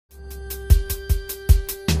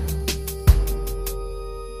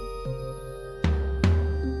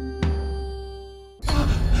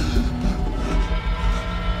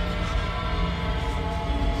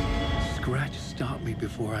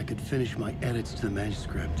before I could finish my edits to the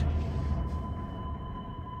manuscript.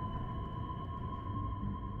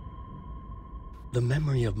 The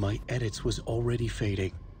memory of my edits was already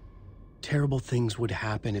fading. Terrible things would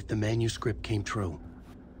happen if the manuscript came true.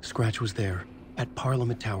 Scratch was there, at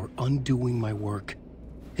Parliament Tower, undoing my work.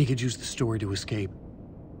 He could use the story to escape.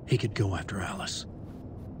 He could go after Alice.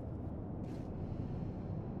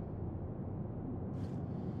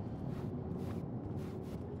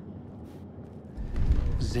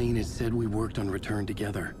 Zane had said we worked on Return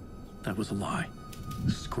together. That was a lie.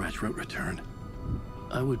 Scratch wrote Return.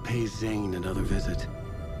 I would pay Zane another visit.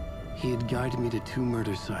 He had guided me to 2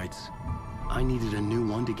 murder sites. I needed a new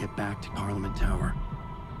one to get back to Parliament Tower.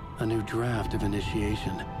 A new draft of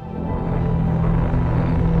initiation.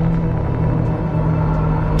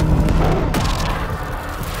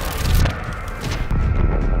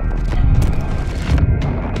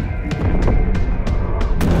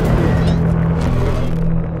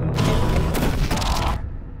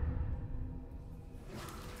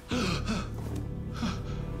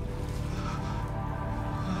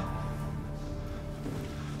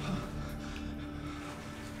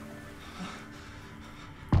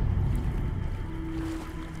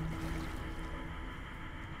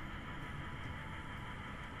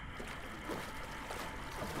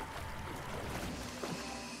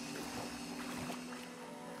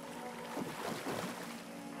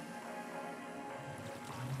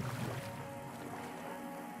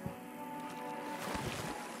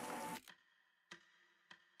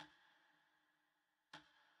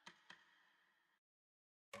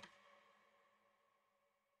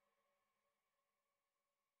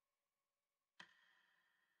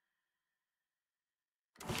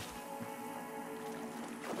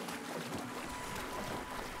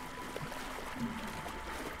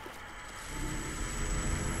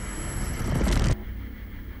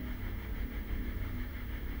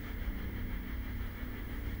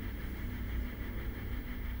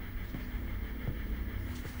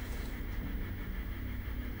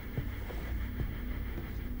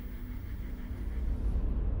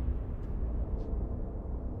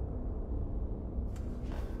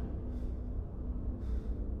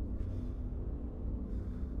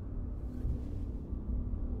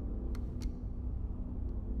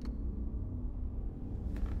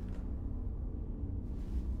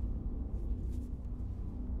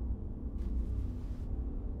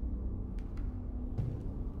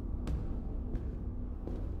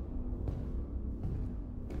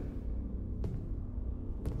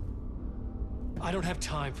 I don't have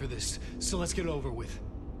time for this, so let's get it over with.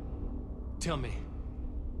 Tell me,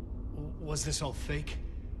 was this all fake?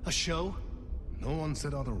 A show? No one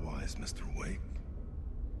said otherwise, Mr. Wake.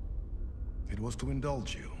 It was to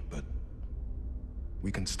indulge you, but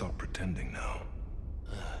we can stop pretending now.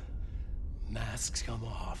 Masks come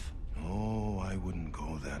off. Oh, I wouldn't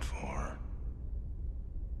go that far.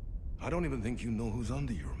 I don't even think you know who's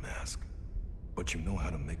under your mask, but you know how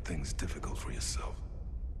to make things difficult for yourself.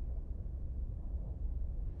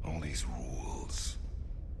 All these rules,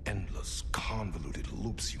 endless, convoluted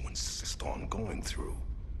loops you insist on going through.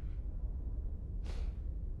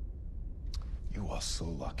 You are so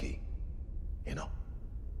lucky, you know.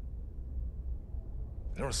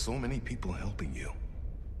 There are so many people helping you.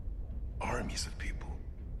 Armies of people.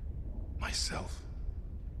 Myself.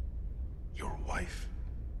 Your wife.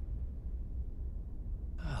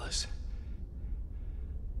 Alice.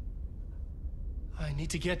 I need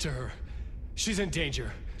to get to her. She's in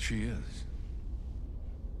danger. She is.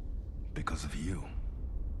 Because of you.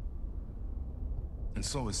 And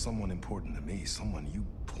so is someone important to me, someone you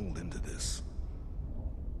pulled into this.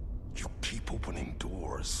 You keep opening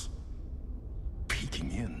doors.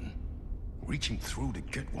 Peeking in. Reaching through to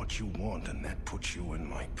get what you want, and that puts you in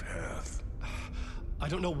my path. I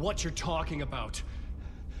don't know what you're talking about.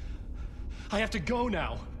 I have to go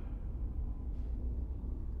now.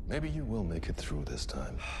 Maybe you will make it through this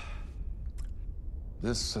time.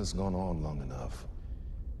 This has gone on long enough.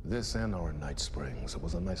 This and our Night Springs. It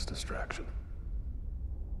was a nice distraction.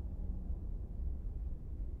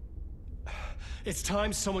 It's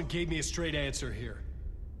time someone gave me a straight answer here.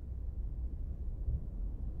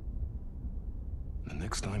 The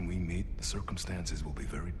next time we meet, the circumstances will be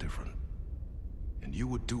very different. And you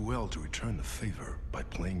would do well to return the favor by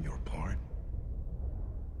playing your part.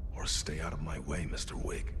 Or stay out of my way, Mr.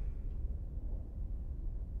 Wake.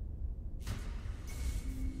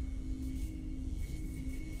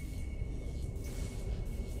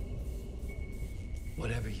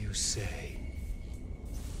 Whatever you say.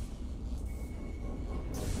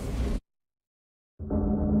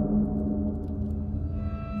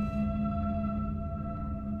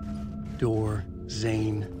 Door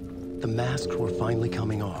Zane, the masks were finally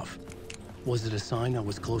coming off. Was it a sign I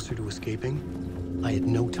was closer to escaping? I had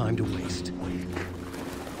no time to waste.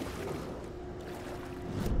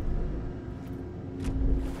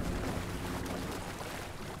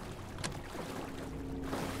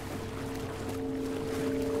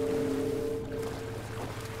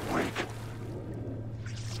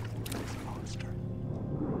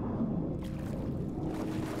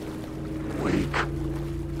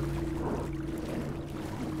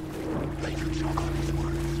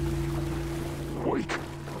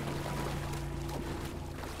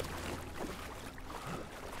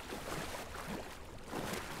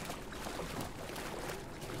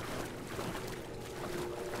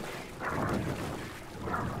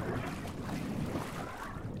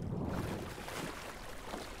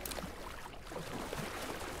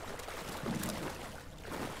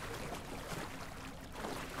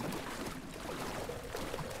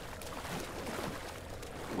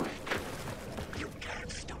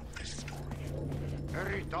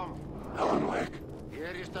 Hurry, Tom. Alan Wake.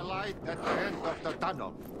 Here is the light at the end of the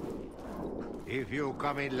tunnel. If you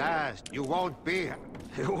come in last, you won't be here.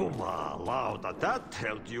 Jumalauta, that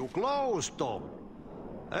held you close, Tom.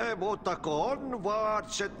 Mutta go onward,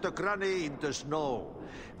 set the granny in the snow.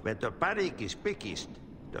 When the panic is biggest,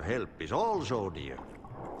 the help is also near.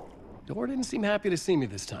 Door didn't seem happy to see me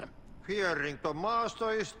this time. Fearing the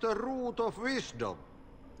master is the root of wisdom.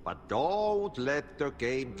 But don't let the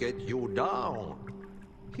game get you down.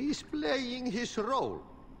 He's playing his role.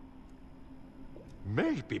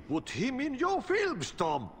 Maybe put him in your films,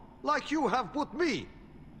 Tom, like you have put me.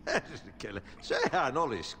 Sehän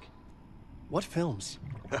olisikin. What films?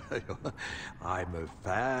 I'm a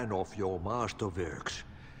fan of your masterworks.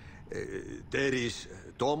 There is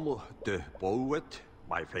Tom the Poet,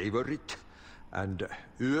 my favorite, and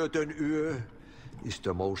Yöten Yö is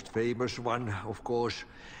the most famous one, of course.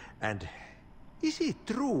 And is it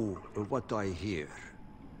true what I hear,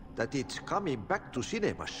 that it's coming back to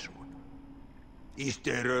cinemas soon? Is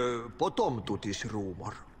there a bottom to this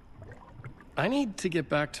rumor? I need to get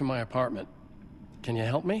back to my apartment. Can you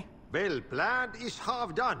help me? Well, plan is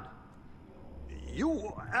half done.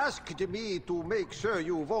 You asked me to make sure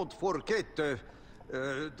you won't forget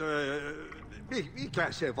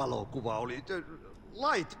mikä se valokuva oli? The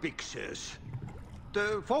light pictures.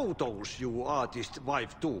 The photos you artist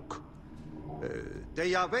wife took.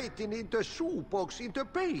 They are waiting in the shoebox in the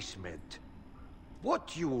basement.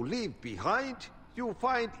 What you leave behind, you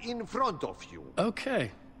find in front of you.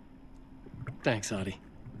 Okay. Thanks, Athi.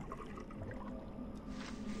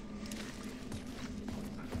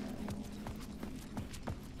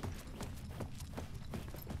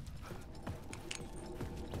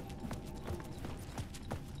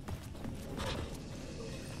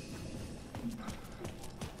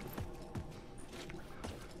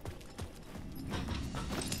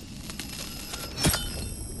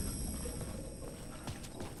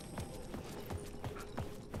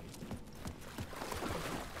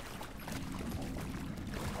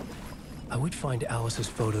 I would find Alice's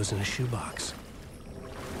photos in a shoebox.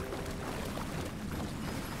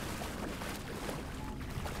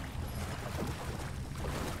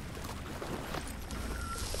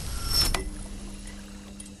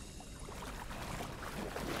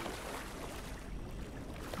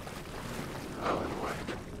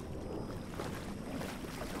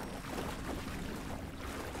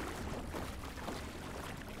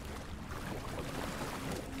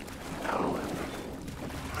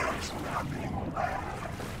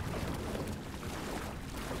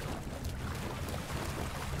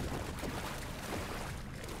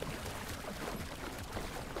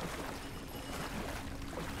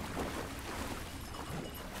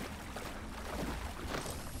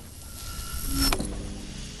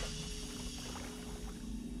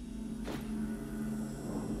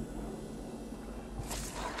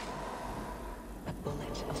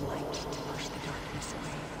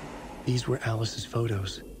 These were Alice's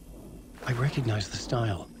photos. I recognized the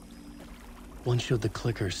style. One showed the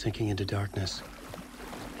clicker sinking into darkness.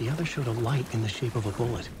 The other showed a light in the shape of a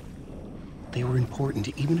bullet. They were important,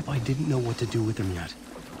 even if I didn't know what to do with them yet.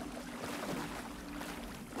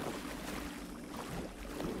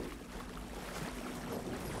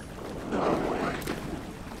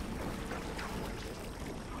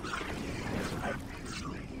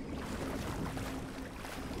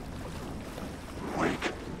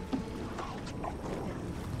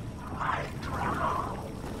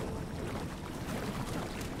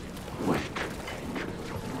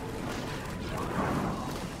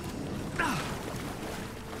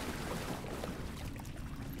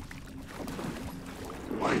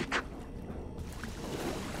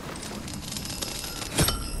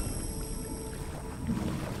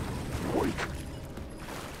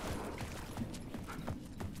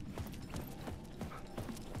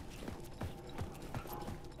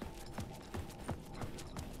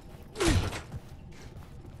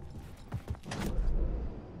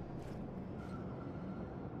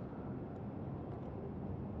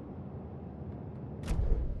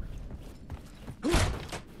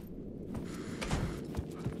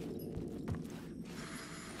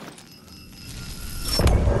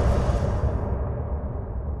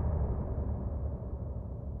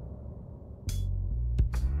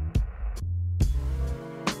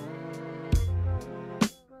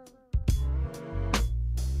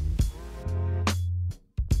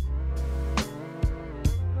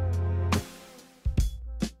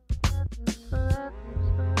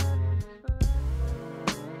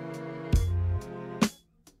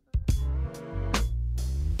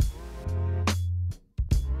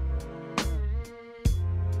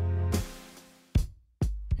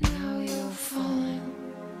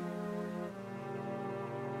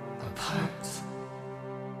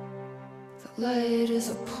 Light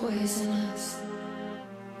is a poisonous,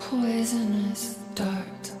 poisonous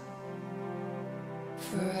dart,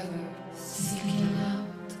 forever seeking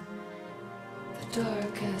out the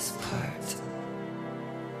darkest part.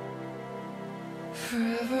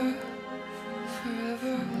 Forever,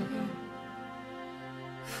 forever,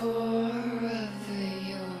 forever.